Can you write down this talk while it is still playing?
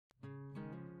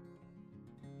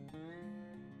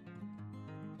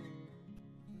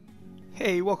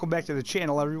Hey, welcome back to the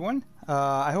channel, everyone.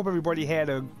 I hope everybody had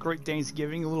a great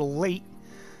Thanksgiving. A little late,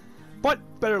 but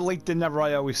better late than never,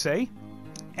 I always say.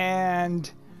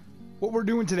 And what we're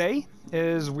doing today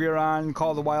is we're on Call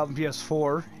of the Wild on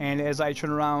PS4, and as I turn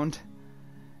around,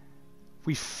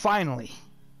 we finally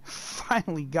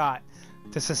got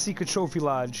the Sasika Trophy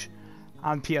Lodge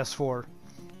on PS4.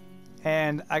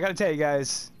 And I gotta tell you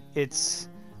guys, it's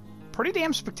pretty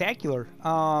damn spectacular.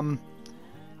 I'm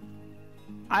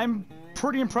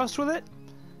pretty impressed with it.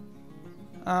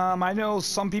 I know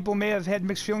some people may have had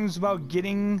mixed feelings about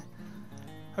getting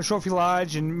a Trophy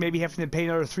Lodge and maybe having to pay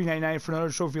another $3.99 for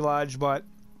another Trophy Lodge, but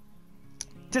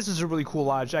this is a really cool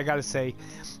lodge, I gotta say.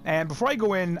 And before I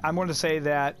go in, I'm going to say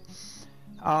that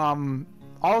all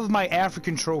of my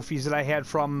African trophies that I had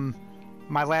from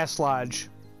my last lodge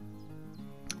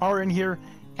are in here,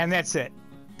 and that's it.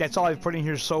 That's all I've put in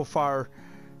here so far.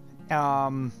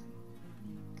 Well,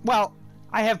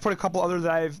 I have put a couple other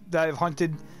that I've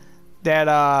hunted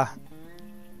that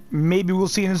maybe we'll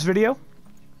see in this video.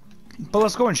 But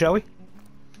let's go in, shall we?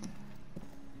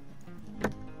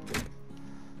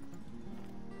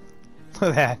 Look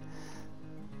at that.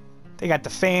 They got the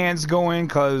fans going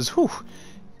because, whew,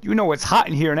 you know it's hot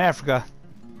in here in Africa.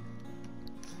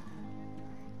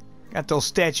 Got those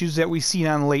statues that we seen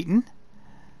on Layton.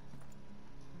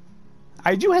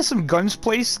 I do have some guns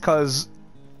placed because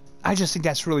I just think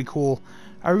that's really cool.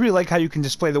 I really like how you can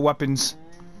display the weapons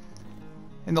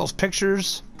in those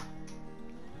pictures.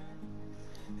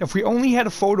 If we only had a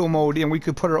photo mode and we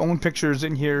could put our own pictures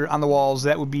in here on the walls,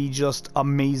 that would be just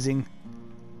amazing.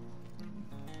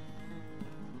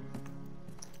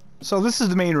 So this is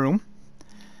the main room.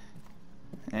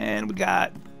 And we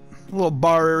got a little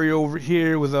bar area over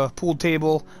here with a pool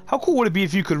table. How cool would it be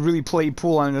if you could really play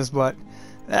pool on this, but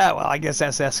well, I guess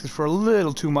that's asking for a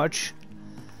little too much.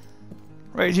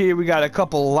 Right here we got a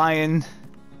couple lion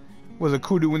with a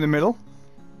kudu in the middle.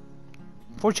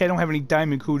 Unfortunately, I don't have any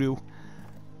diamond kudu.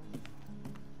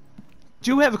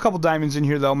 Do have a couple diamonds in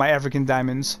here though, my African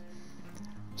diamonds.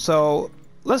 So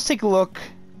let's take a look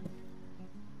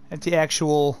at the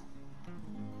actual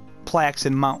plaques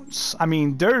and mounts. I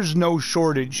mean, there's no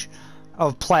shortage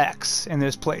of plaques in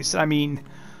this place. I mean,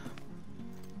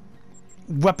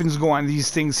 weapons go on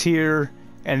these things here,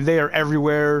 and they are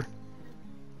everywhere.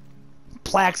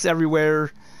 Plaques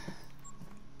everywhere.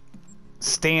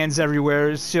 Stands everywhere.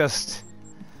 It's just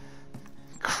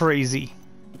crazy.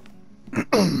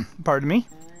 Pardon me.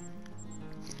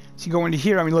 So you go into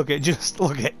here, I mean, look at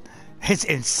it's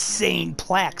insane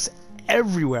plaques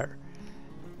everywhere.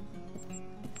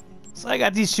 So I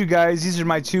got these two guys. These are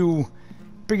my two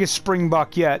biggest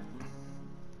springbuck yet.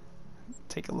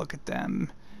 Take a look at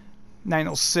them.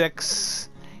 906,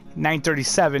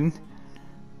 937.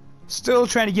 Still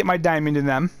trying to get my diamond in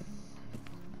them.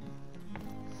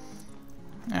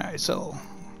 Alright, so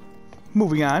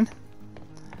moving on.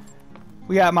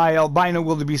 We got my albino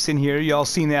wildebeest in here. Y'all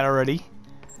seen that already.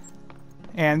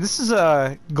 And this is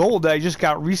a gold that I just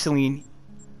got recently.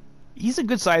 He's a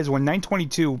good size one,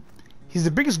 922. He's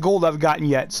the biggest gold I've gotten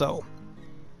yet, so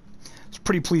I was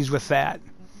pretty pleased with that.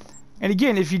 And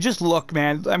again, if you just look,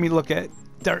 man, I mean, look at it.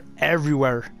 They're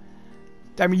everywhere.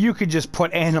 I mean, you could just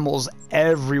put animals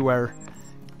everywhere.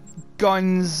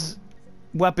 Guns,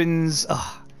 weapons,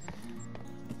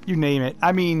 you name it.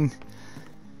 I mean,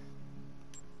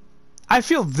 I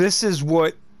feel this is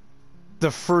what the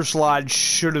first lodge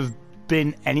should have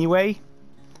been anyway.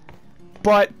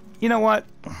 But, you know what?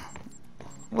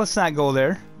 Let's not go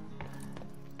there.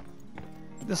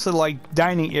 This is like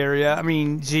dining area. I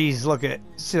mean, geez, look at it.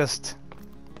 It's just...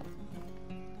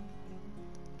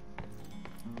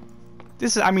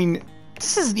 This is, I mean,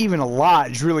 this isn't even a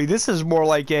lodge, really. This is more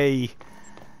like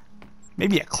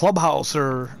maybe a clubhouse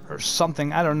or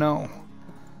something. I don't know.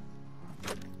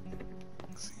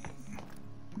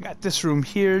 We got this room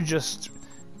here, just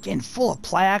again full of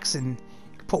plaques, and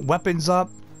you can put weapons up,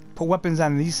 put weapons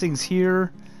on these things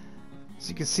here. As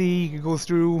you can see, you can go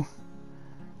through.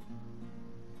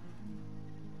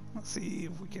 Let's see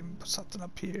if we can put something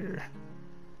up here.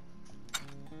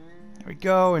 There we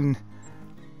go, and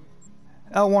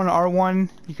L1 R1,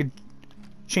 you could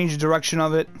change the direction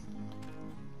of it.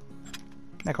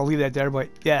 Not gonna leave that there, but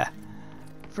yeah,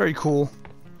 very cool.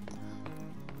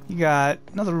 You got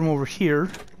another room over here.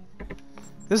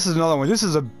 This is another one. This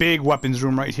is a big weapons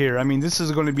room right here. I mean, this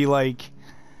is going to be like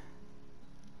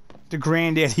the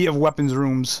granddaddy of weapons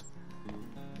rooms.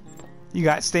 You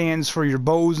got stands for your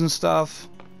bows and stuff.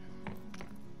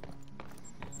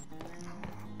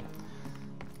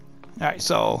 Alright,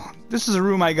 so this is a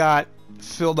room I got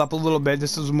filled up a little bit.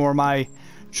 This is more my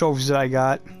trophies that I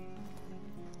got.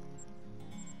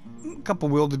 a couple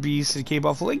wildebeest and cave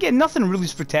buffalo. Again, nothing really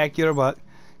spectacular, but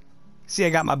see, I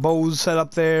got my bows set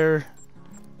up there.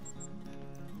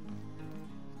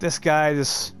 This guy,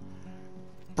 this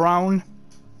brown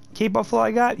cave buffalo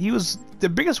I got, he was the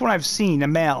biggest one I've seen, a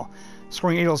male,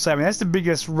 scoring 807. That's the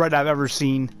biggest red I've ever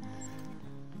seen.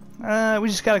 We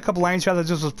just got a couple lion trout that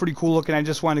just was pretty cool looking. I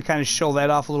just wanted to kind of show that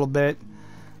off a little bit.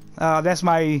 That's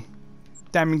my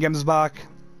Diamond Gemsbok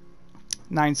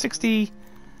 960.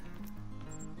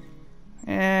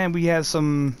 And we have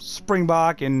some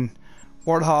springbok and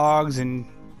warthogs and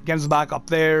Gemsbok up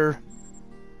there.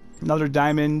 Another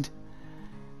diamond.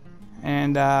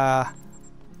 And I'm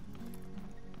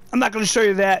not going to show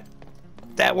you that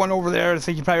one over there. I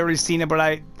think you've probably already seen it, but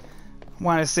I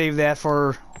want to save that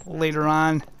for later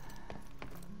on.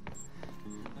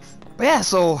 But yeah,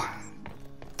 so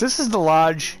this is the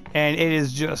lodge, and it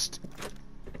is just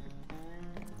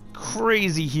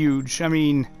crazy huge. I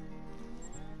mean,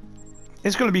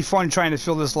 it's going to be fun trying to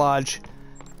fill this lodge.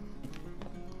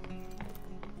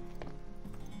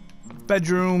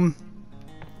 Bedroom.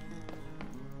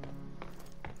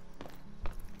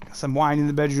 Got some wine in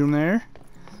the bedroom there.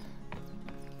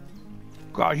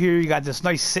 Go out here, you got this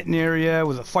nice sitting area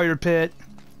with a fire pit.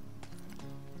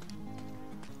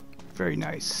 Very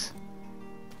nice.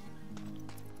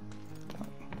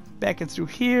 Back in through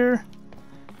here.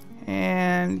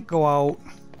 And go out.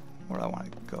 Where do I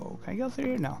want to go? Can I go through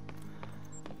here? No.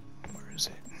 Where is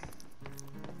it?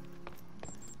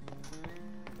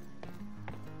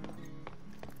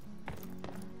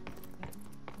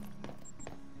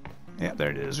 Yeah, there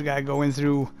it is. We gotta go in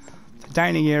through the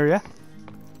dining area.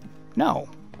 No.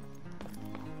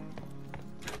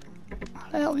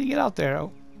 How the hell do you get out there?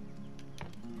 Oh.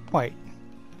 Wait.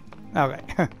 Okay.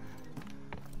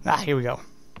 Here we go.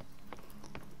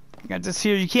 Got this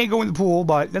here. You can't go in the pool,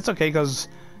 but that's okay because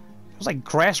there's like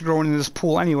grass growing in this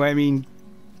pool anyway. I mean,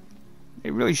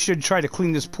 they really should try to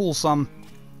clean this pool some.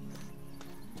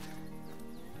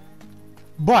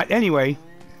 But anyway,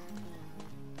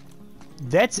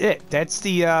 that's it. That's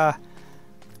the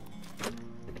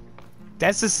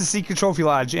that's the Sisika Trophy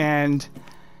Lodge, and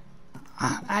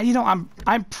you know,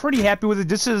 I'm pretty happy with it.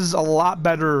 This is a lot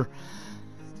better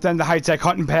than the high-tech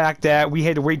hunting pack that we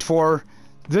had to wait for.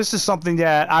 This is something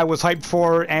that I was hyped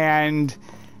for, and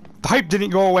the hype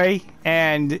didn't go away.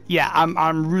 And yeah,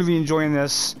 I'm really enjoying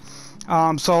this.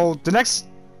 So the next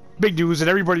big news that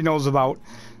everybody knows about,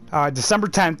 December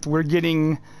 10th, we're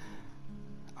getting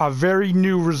a very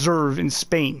new reserve in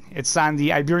Spain. It's on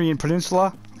the Iberian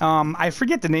Peninsula. I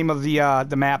forget the name of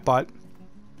the map, but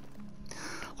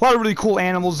a lot of really cool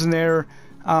animals in there.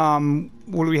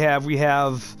 What do we have? We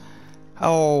have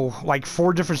like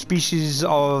 4 different species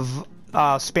of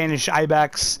Spanish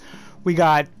ibex. We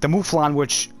got the mouflon,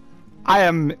 which I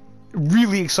am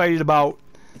really excited about.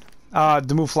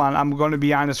 The mouflon, I'm going to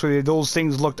be honest with you, those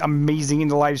things looked amazing in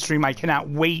the live stream. I cannot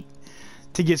wait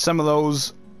to get some of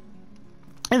those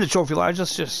in the trophy lodge.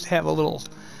 Let's just have a little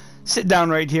sit down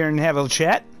right here and have a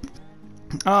chat.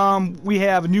 We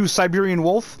have a new Siberian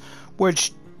wolf,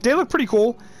 which they look pretty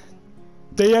cool.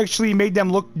 They actually made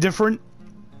them look different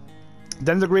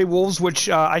than the gray wolves, which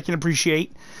I can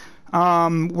appreciate.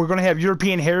 We're going to have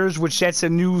European hares, which that's a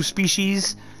new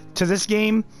species to this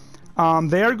game.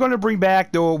 They are going to bring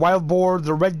back the wild boar,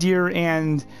 the red deer,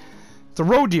 and the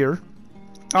roe deer,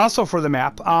 also for the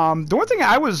map. The one thing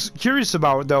I was curious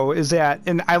about, though, is that,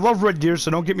 and I love red deer,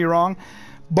 so don't get me wrong,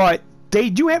 but they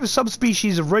do have a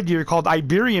subspecies of red deer called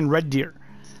Iberian red deer.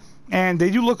 And they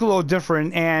do look a little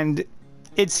different, and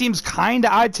it seems kind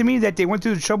of odd to me that they went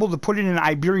through the trouble to put in an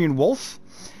Iberian wolf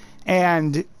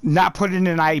and not put in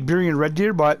an Iberian red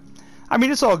deer, but I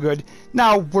mean, it's all good.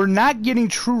 Now, we're not getting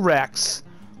true Rex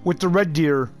with the red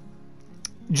deer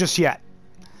just yet.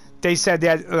 They said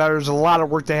that there's a lot of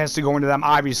work that has to go into them,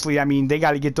 obviously. I mean, they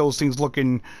got to get those things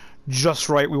looking just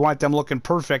right. We want them looking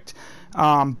perfect.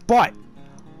 But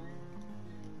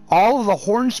all of the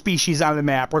horn species on the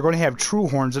map are going to have true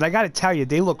horns, and I got to tell you,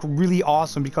 they look really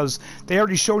awesome because they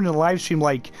already showed in the live stream,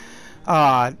 like,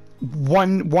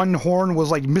 one horn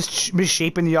was like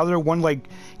misshapen the other one, like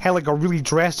had like a really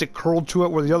drastic curl to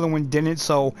it where the other one didn't.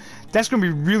 So that's going to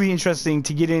be really interesting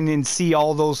to get in and see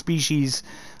all those species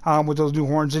with those new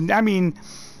horns. And I mean,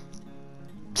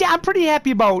 yeah, I'm pretty happy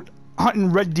about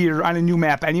hunting red deer on a new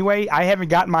map anyway. I haven't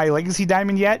gotten my Legacy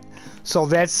Diamond yet, so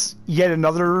that's yet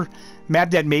another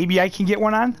map that maybe I can get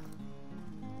one on.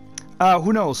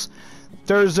 Who knows?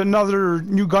 There's another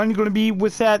new gun going to be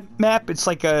with that map. It's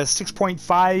like a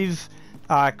 6.5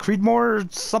 Creedmoor or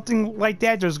something like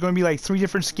that. There's going to be like 3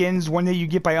 different skins. One that you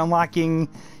get by unlocking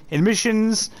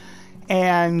admissions.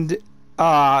 And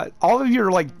all of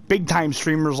your like big time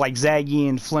streamers like Zaggy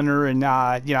and Flinner and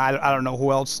you know, I don't know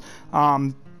who else.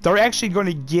 They're actually going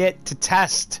to get to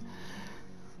test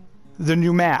the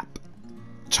new map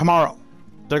tomorrow.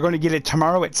 They're going to get it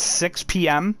tomorrow at 6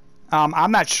 p.m.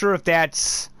 I'm not sure if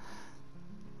that's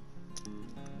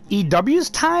EW's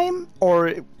time,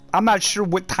 or I'm not sure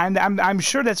what time. I'm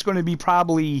sure that's going to be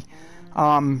probably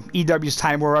EW's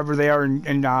time, wherever they are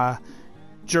in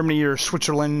Germany or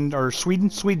Switzerland or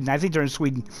Sweden. I think they're in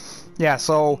Sweden. Yeah,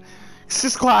 so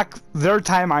 6 o'clock their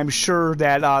time. I'm sure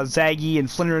that Zaggy and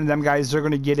Flinner and them guys, they're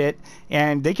going to get it,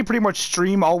 and they can pretty much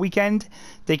stream all weekend.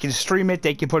 They can stream it.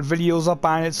 They can put videos up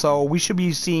on it. So we should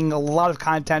be seeing a lot of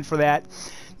content for that.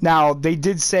 Now, they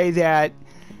did say that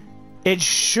it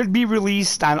should be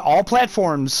released on all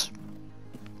platforms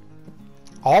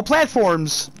on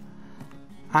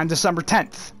December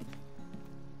 10th.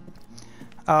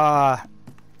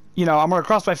 You know, I'm going to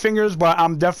cross my fingers, but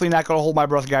I'm definitely not going to hold my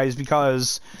breath, guys,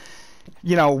 because,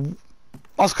 you know,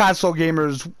 us console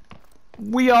gamers,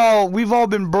 we've all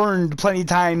been burned plenty of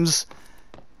times,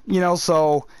 you know,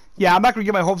 so, yeah, I'm not going to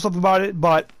get my hopes up about it,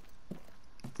 but,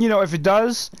 you know, if it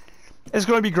does, it's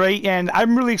going to be great, and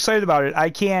I'm really excited about it. I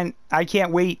can't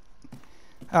wait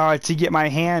to get my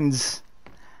hands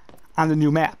on the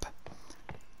new map.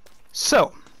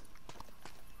 So,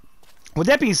 with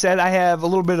that being said, I have a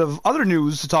little bit of other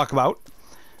news to talk about,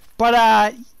 but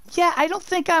yeah, I don't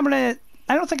think I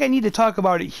need to talk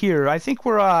about it here. I think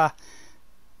we're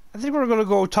gonna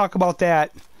go talk about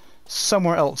that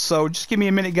somewhere else. So just give me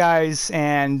a minute, guys,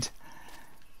 and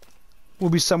we'll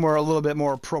be somewhere a little bit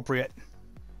more appropriate.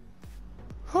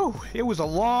 Whew, it was a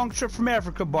long trip from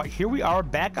Africa, but here we are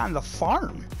back on the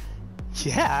farm.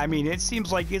 Yeah, I mean, it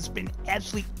seems like it's been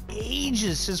absolutely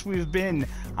ages since we've been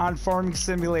on Farming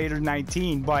Simulator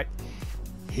 19, but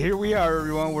here we are,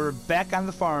 everyone. We're back on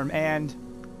the farm, and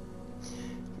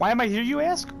why am I here, you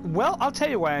ask? Well, I'll tell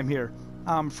you why I'm here.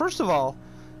 First of all,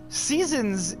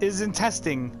 Seasons is in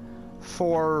testing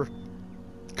for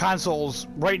consoles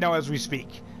right now as we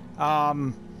speak.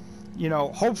 You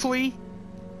know, hopefully,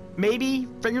 maybe,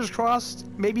 fingers crossed,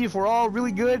 maybe if we're all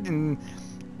really good and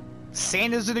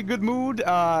Santa's in a good mood,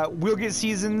 we'll get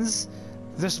Seasons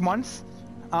this month.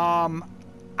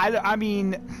 I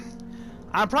mean,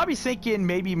 I'm probably thinking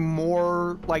maybe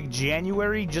more like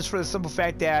January, just for the simple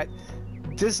fact that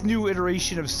this new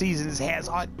iteration of Seasons has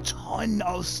a ton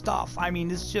of stuff. I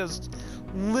mean, it's just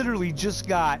literally just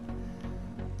got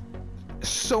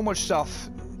so much stuff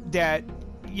that,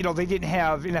 you know, they didn't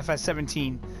have in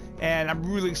FS17, and I'm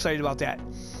really excited about that.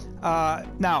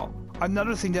 Now,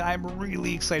 another thing that I'm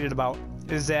really excited about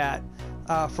is that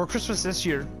for Christmas this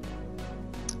year,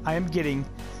 I am getting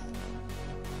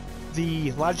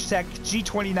the Logitech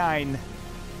G29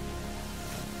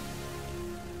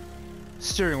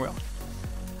 steering wheel.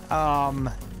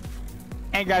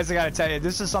 And guys, I gotta tell you,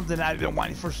 this is something I've been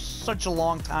wanting for such a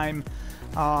long time.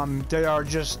 They are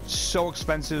just so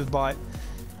expensive, but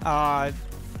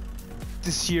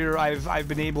this year I've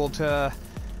been able to,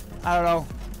 I don't know,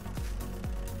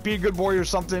 be a good boy or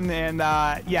something, and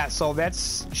yeah, so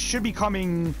that's should be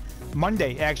coming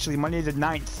Monday, actually, Monday the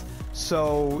 9th.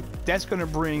 So that's going to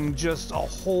bring just a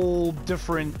whole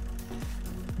different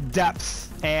depth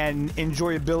and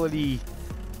enjoyability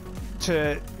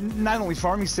to not only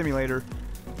Farming Simulator,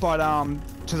 but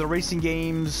to the racing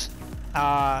games,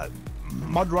 Mud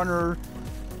Runner,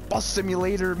 Bus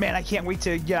Simulator. Man, I can't wait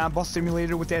to get on Bus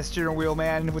Simulator with that steering wheel,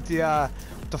 man, with the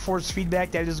force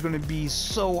feedback. That is going to be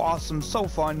so awesome, so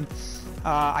fun.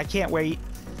 I can't wait.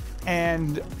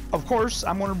 And of course,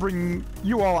 I'm going to bring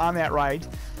you all on that ride.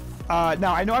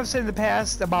 Now, I know I've said in the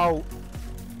past about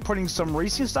putting some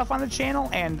racing stuff on the channel,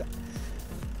 and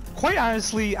quite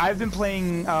honestly, I've been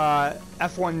playing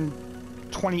F1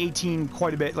 2018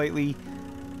 quite a bit lately,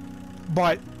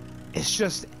 but it's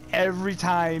just every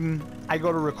time I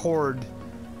go to record,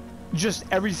 just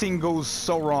everything goes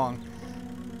so wrong.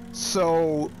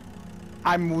 So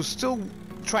I'm still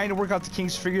trying to work out the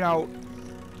kinks, figuring out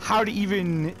how to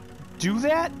even do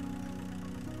that.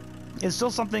 It's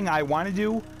still something I want to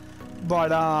do,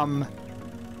 but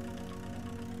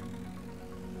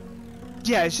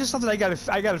yeah, it's just something I gotta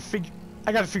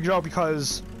figure out,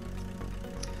 because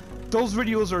those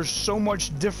videos are so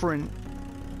much different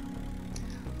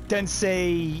than,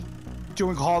 say,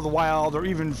 doing Call of the Wild or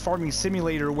even Farming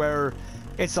Simulator, where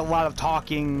it's a lot of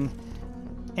talking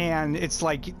and it's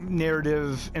like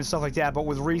narrative and stuff like that. But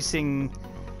with racing,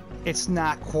 it's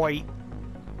not quite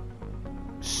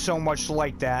so much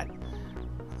like that.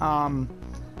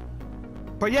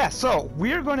 But yeah, so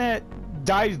we're gonna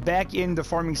dive back into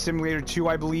Farming Simulator 2,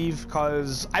 I believe,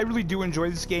 because I really do enjoy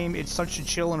this game. It's such a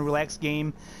chill and relaxed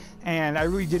game, and I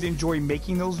really did enjoy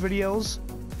making those videos.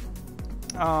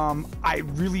 I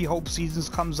really hope Seasons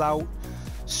comes out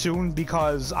soon,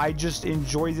 because I just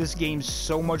enjoy this game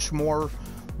so much more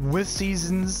with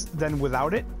Seasons than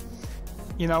without it.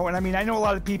 You know, and I mean, I know a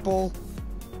lot of people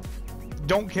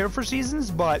don't care for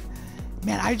Seasons, but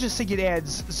man, I just think it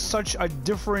adds such a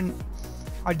different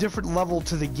level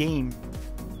to the game.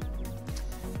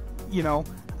 You know,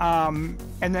 and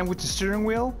then with the steering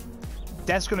wheel,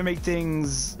 that's going to make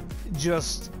things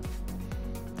just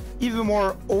even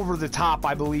more over the top,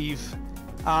 I believe.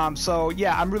 So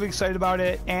yeah, I'm really excited about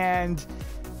it, and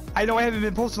I know I haven't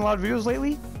been posting a lot of videos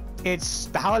lately. It's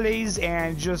the holidays,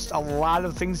 and just a lot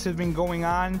of things have been going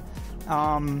on.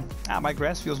 My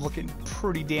grass field's looking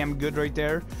pretty damn good right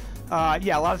there.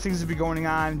 Yeah, a lot of things have been going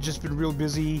on, just been real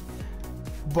busy,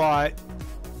 but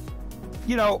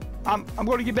you know, I'm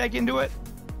going to get back into it.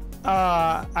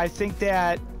 I think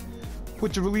that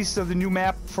with the release of the new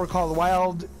map for Call of the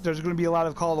Wild, there's going to be a lot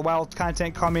of Call of the Wild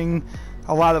content coming,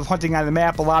 a lot of hunting on the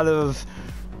map, a lot of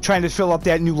trying to fill up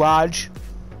that new lodge.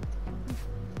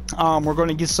 We're going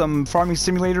to get some Farming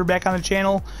Simulator back on the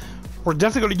channel. We're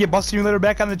definitely going to get Bus Simulator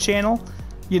back on the channel.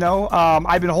 You know,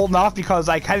 I've been holding off because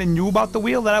I kind of knew about the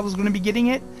wheel, that I was going to be getting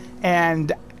it,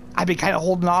 and I've been kind of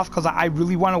holding off because I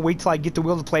really want to wait till I get the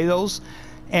wheel to play those.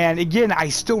 And again, I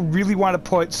still really want to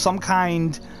put some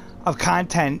kind of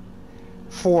content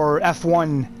for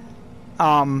F1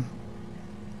 on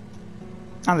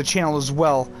the channel as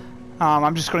well.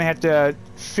 I'm just going to have to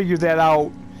figure that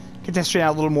out, get that straightened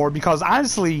out a little more, because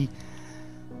honestly,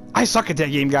 I suck at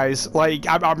that game, guys. Like,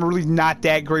 I'm really not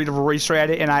that great of a racer at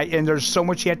it, and there's so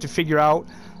much you have to figure out.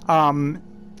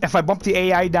 If I bump the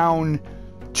AI down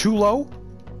too low,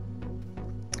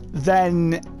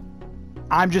 then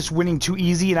I'm just winning too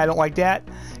easy, and I don't like that.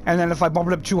 And then if I bump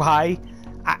it up too high,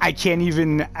 I can't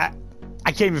even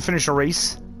finish a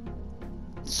race.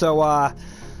 So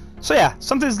yeah,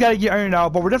 something's got to get ironed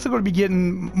out. But we're definitely going to be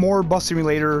getting more Bus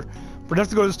Simulator. We're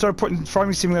definitely going to start putting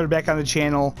Farming Simulator back on the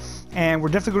channel, and we're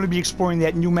definitely going to be exploring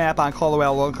that new map on Call of the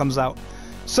Wild when it comes out.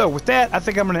 So with that, I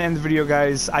think I'm going to end the video,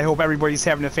 guys. I hope everybody's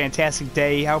having a fantastic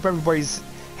day. I hope everybody's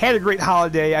had a great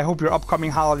holiday. I hope your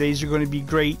upcoming holidays are going to be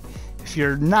great. If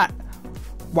you're not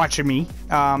watching me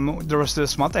the rest of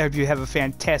this month, I hope you have a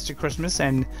fantastic Christmas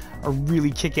and a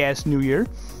really kick-ass New Year.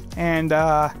 And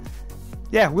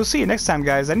yeah, we'll see you next time,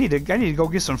 guys. I need to go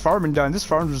get some farming done. This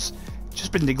farm's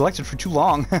just been neglected for too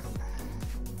long.